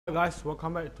Hi guys,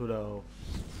 welcome back to the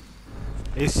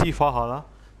AC Valhalla.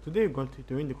 Today we're going to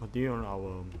continue on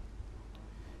our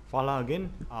Valhalla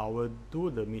again. I will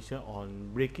do the mission on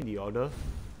breaking the order.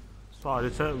 So I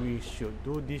decided we should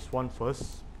do this one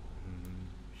first.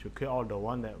 Should clear all the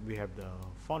one that we have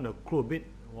found the clue a bit.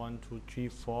 1, 2, 3,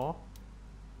 4,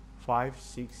 5,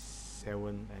 6, 7,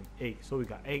 and 8. So we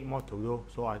got 8 more to go.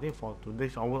 So I think for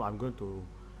today's onward, I'm going to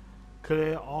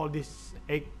clear all these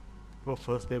 8. But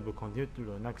first, they will continue to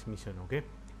the next mission. Okay,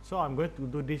 so I'm going to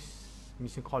do this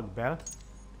mission called Bell.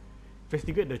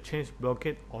 Investigate the change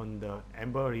blockade on the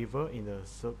Amber River in the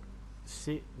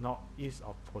sea northeast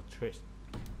of Fortress.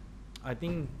 I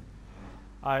think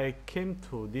I came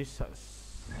to this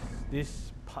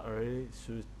part already,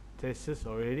 Texas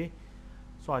already.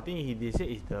 So I think they said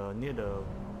it's near the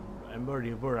Amber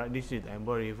River, right? This is the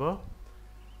Amber River.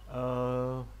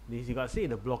 This you got see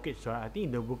the blockage, right? I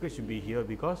think the blockage should be here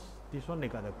because this one they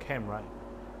got a camp, right?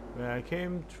 When I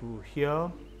came through here,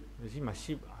 you see my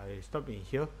ship, I stopped in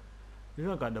here. This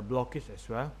one got the blockage as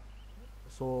well.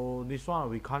 So this one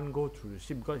we can't go through the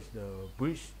ship because the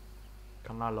bridge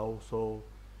kinda low. So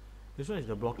this one is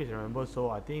the blockage, remember? So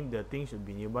I think the thing should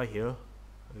be nearby here.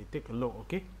 We take a look,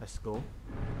 okay? Let's go.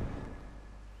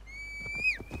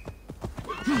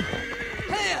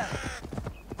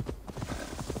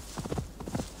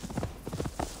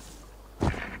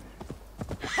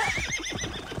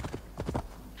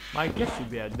 My guess should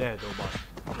be at there though, but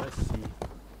let's see.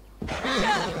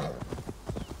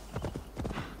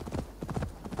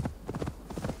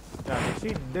 Yeah, you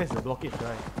see there's the blockage,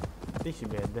 right? I think should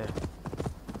be at there.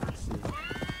 Let's see.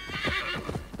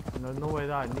 I don't know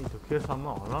whether I need to kill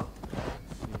someone or not.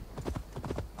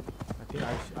 Let's see.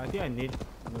 I think I need.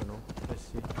 No. Let's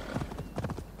see.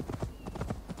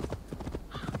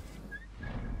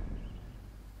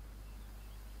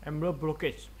 Emerald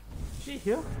blockage. See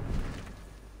here?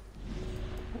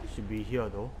 Should be here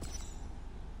though.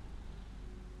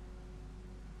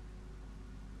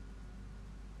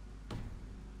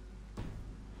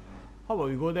 How about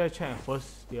we go there check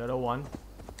first the other one?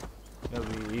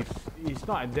 If it's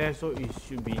not there, so it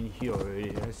should be in here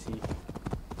already. Let's see.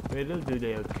 Whether do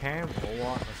they camp or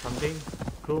what or something?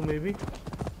 Clue maybe?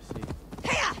 Let's see.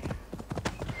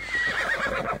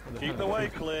 Keep the way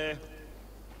clear.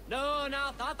 No,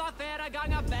 that's fair. I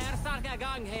gang a berserk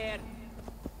gang here.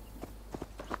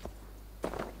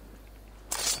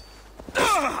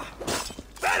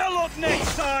 Better look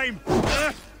next time!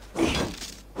 Bye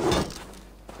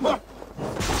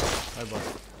bye.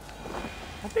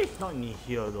 I think it's not in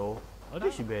here though. I think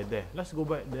it should be there. Let's go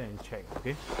back there and check,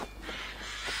 okay?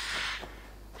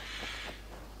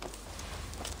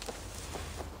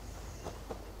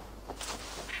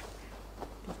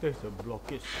 There's a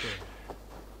blockage there.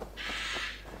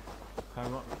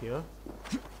 Climb up here.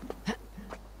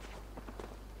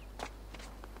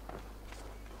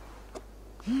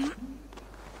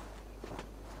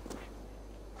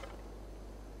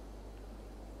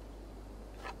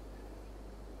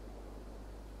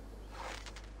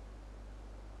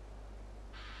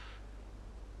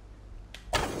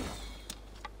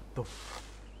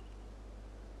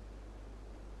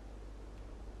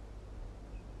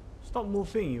 Stop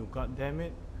moving, you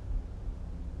goddammit.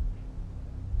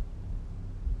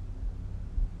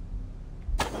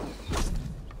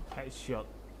 Headshot.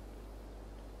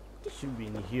 This should be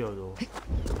in here though.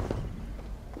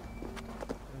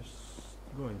 Let's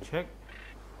go and check.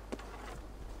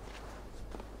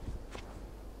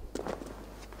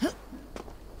 The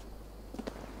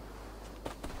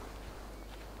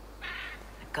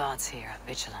guards here are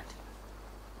vigilant.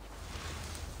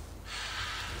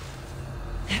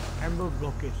 Amber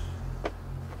blockage.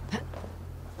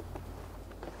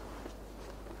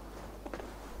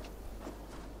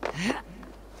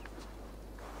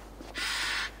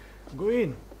 Go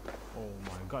in. Oh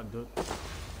my god, dude.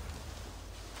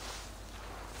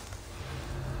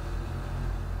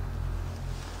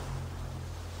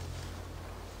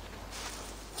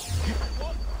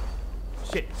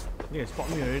 Shit, you can spot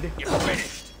me already. You're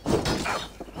finished!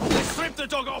 Strip the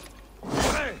dog off!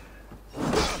 Hey.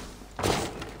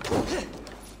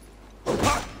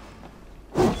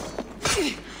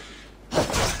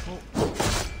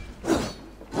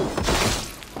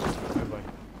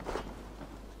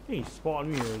 He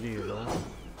spotted me already, you know.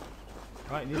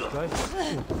 Right, this guy.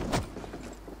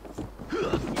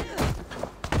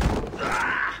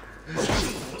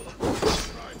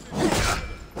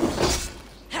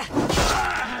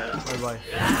 Bye bye.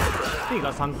 I think he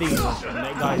got something on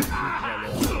that guy. Like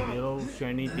the yellow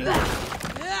shiny thing. This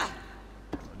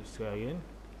guy again.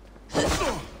 What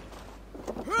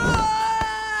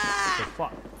the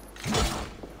fuck?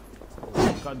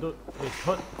 god, dude, it's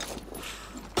hurt.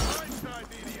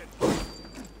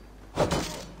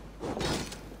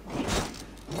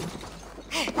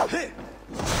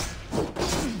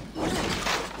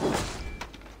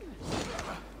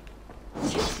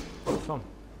 Some.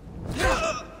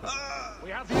 We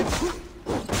have the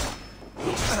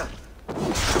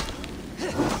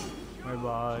Bye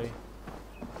bye.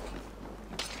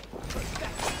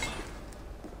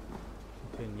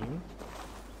 Continue.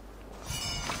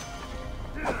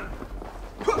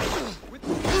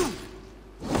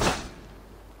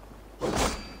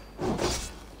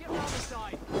 Get round the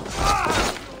side.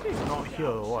 He's not here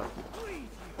or what?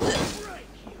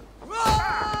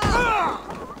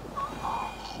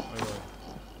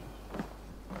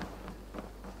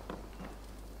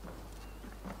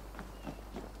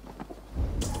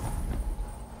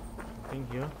 Nothing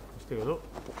here. Let's take a look.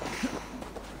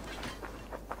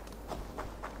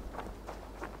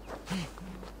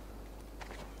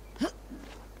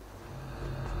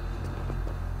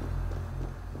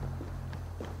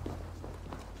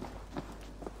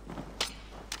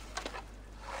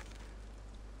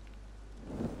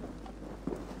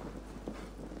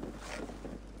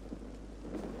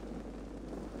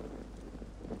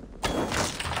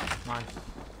 Nice.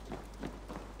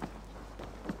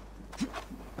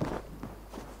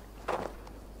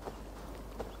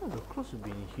 Oh, the clothes would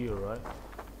be in here, right?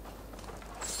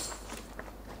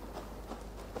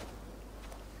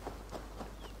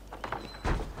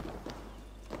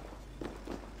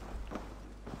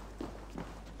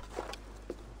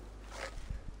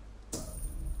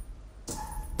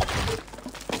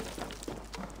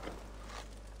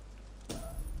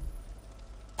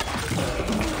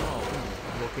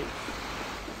 Okay.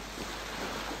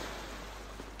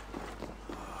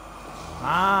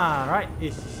 Ah, right,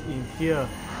 it's in here.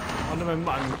 On the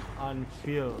map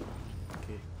unfilled.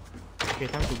 Okay. Okay,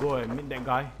 time to go and meet that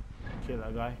guy. Kill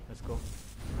that guy. Let's go.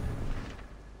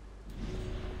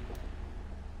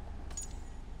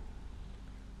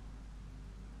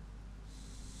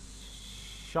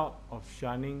 Shot of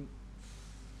shining.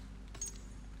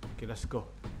 Okay, let's go.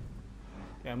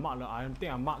 Okay, I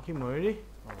think I marked him already.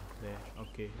 Oh, there.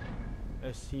 Okay.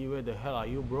 Let's see, where the hell are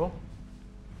you, bro?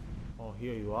 Oh,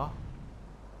 here you are.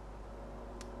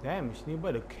 Damn, it's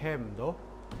nearby the camp though.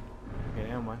 Okay,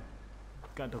 never mind.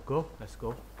 Got to go. Let's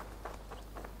go.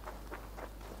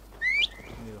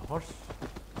 Need a horse.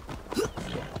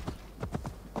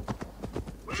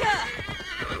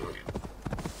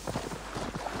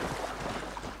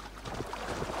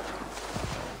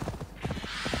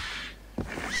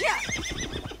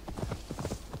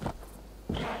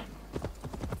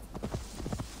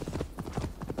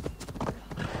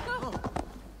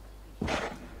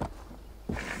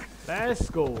 Let's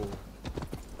go.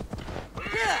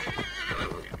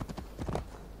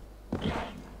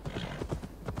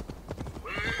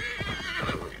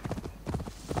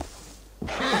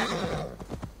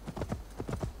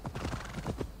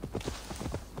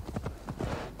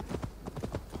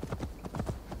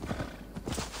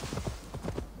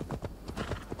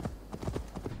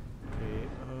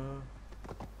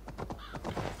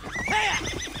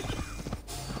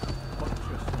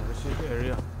 This is the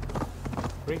area.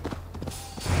 Break.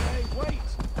 Hey, wait!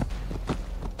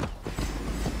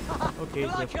 Okay,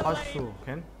 they pass through,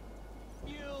 can?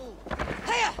 You!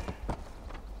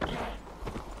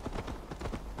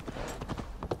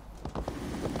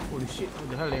 Holy shit, where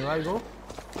the hell did I go?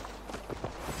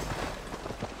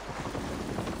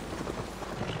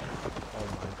 Oh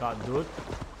my god, dude.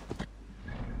 I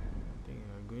think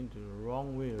I'm going to the wrong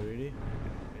way already.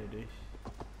 There it is.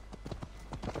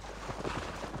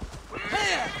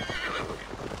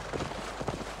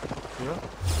 Here.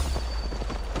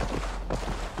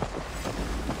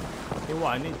 Okay,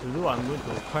 what I need to do, I'm going to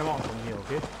climb out from here,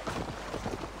 okay?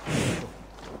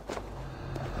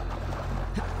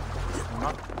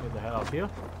 Not get the hell out of here.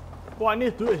 What I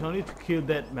need to do is only to kill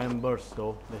dead members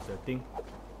though, that's the thing.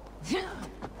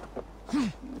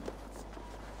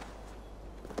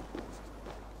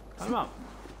 Climb up!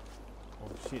 Oh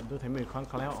shit, don't tell me you can't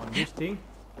climb out on this thing.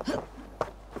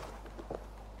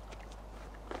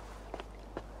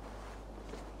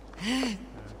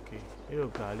 Okay,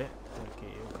 you got it. Okay,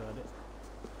 you got it.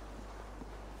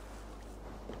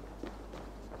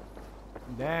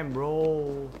 Damn,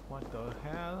 bro. What the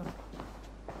hell?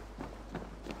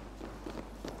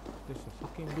 This is a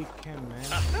fucking big camp, man.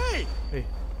 Hey! Hey.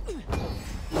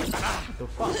 The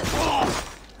fuck?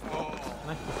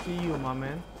 Nice to see you, my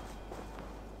man.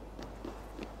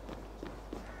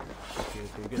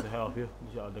 Okay, get the hell out of here.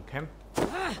 These are the camp.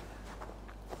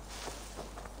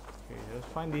 Okay, let's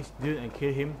find this dude and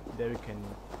kill him. Then we can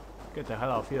get the hell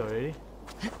out of here already.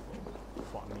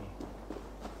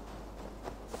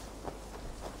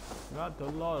 Got a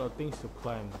lot of things to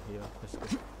climb here. Let's go.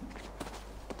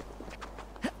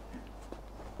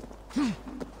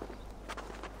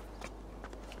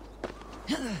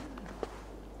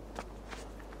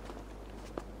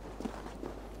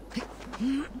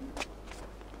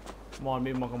 Come on,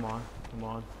 bit more, come on. Come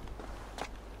on.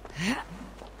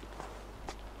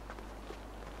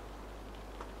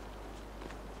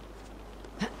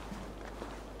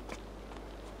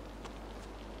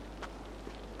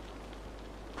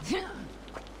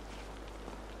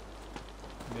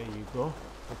 There you go.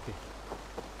 Okay.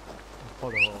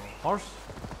 For the horse.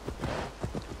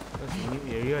 That's a new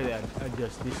area that I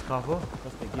just discovered.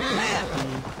 Because they give XP.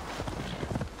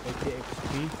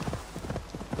 XP.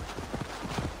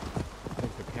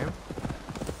 There's the camp.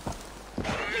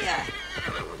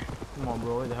 Come on,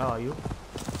 bro. Where the hell are you? I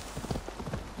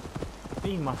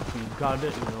think it must be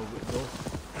guarded, you know, with those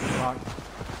guards.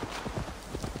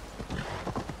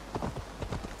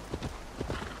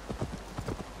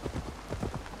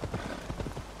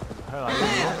 Hell, are you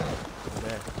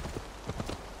there?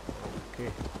 Okay.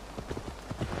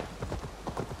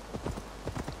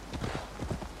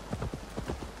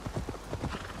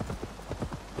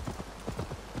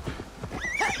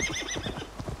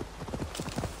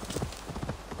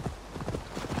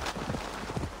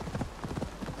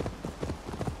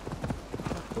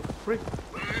 What the frick?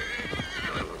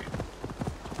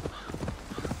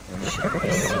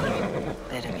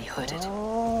 Better be hooded.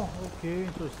 Oh, okay.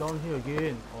 So it's down here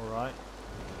again. Alright.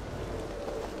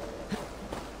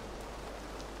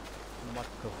 What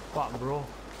the fuck, bro?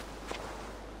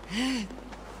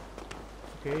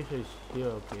 Okay, so it's here,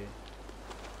 okay.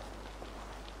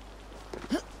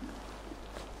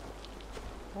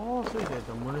 Oh, so there's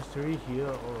a monastery here,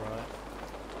 alright.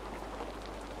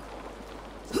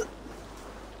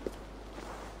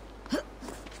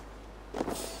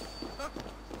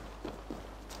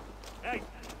 Hey,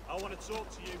 I want to talk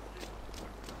to you.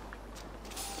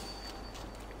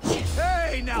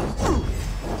 Hey, now! Okay,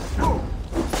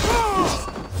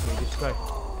 this guy.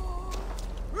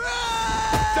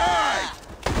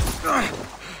 Die!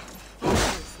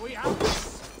 We have this.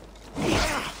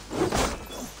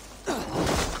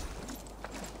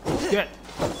 Get!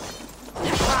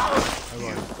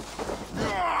 Alright.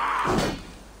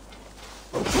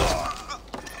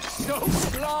 So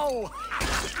slow!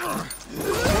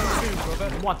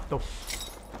 What the f...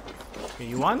 Okay,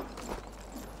 you want?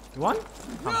 You want?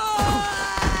 Come.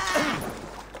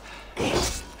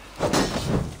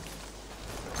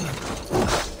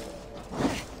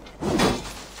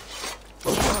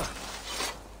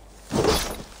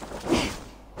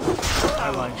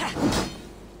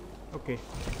 Okay.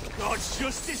 God's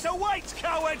justice awaits,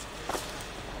 coward!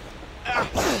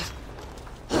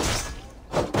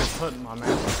 Hurt my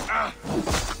man.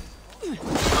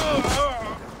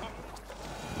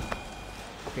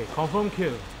 Okay, confirm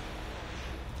kill.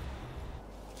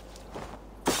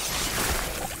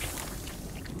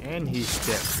 And he's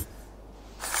dead.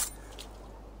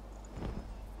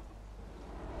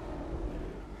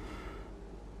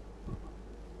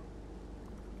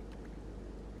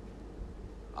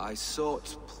 I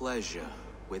sought pleasure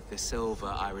with the silver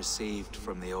I received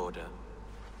from the Order.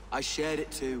 I shared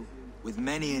it too, with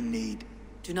many in need.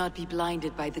 Do not be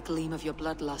blinded by the gleam of your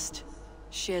bloodlust.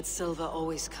 Shared silver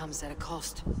always comes at a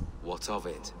cost. What of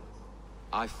it?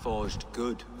 I forged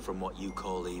good from what you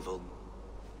call evil.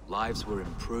 Lives were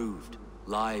improved,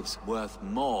 lives worth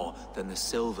more than the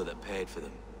silver that paid for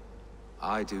them.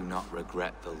 I do not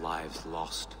regret the lives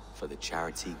lost for the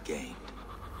charity gained.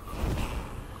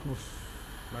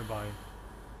 Bye bye.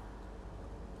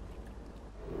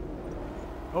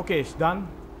 Okay, it's done.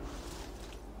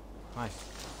 Nice.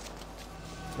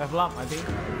 Level up, I think.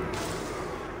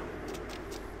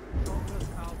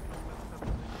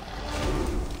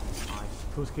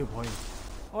 Nice. 2 skill points.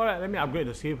 Alright, let me upgrade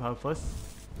the skill point first.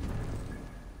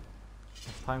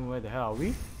 Next time, where the hell are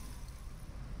we?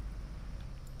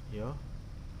 Here.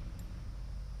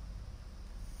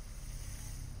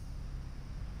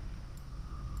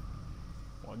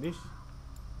 What this?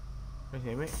 Press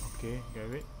damage. Okay,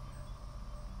 get it.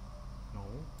 No.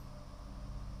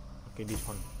 Okay, this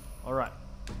one. Alright.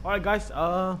 Alright guys,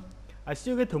 I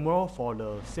see you again tomorrow for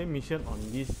the same mission on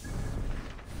this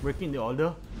breaking the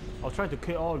order. I'll try to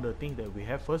clear all the things that we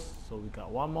have first. So we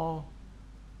got one more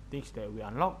things that we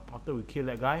unlock after we kill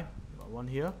that guy. We got one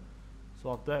here.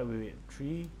 So after that we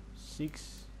 3,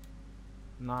 6,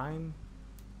 9,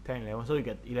 10, 11. So we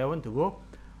get 11 to go.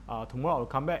 Tomorrow I'll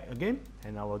come back again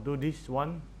and I will do this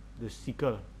one, the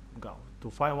seeker, to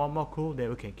find one more clue that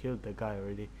we can kill the guy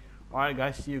already. Alright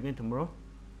guys, see you again tomorrow.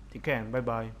 Take care and bye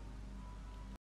bye.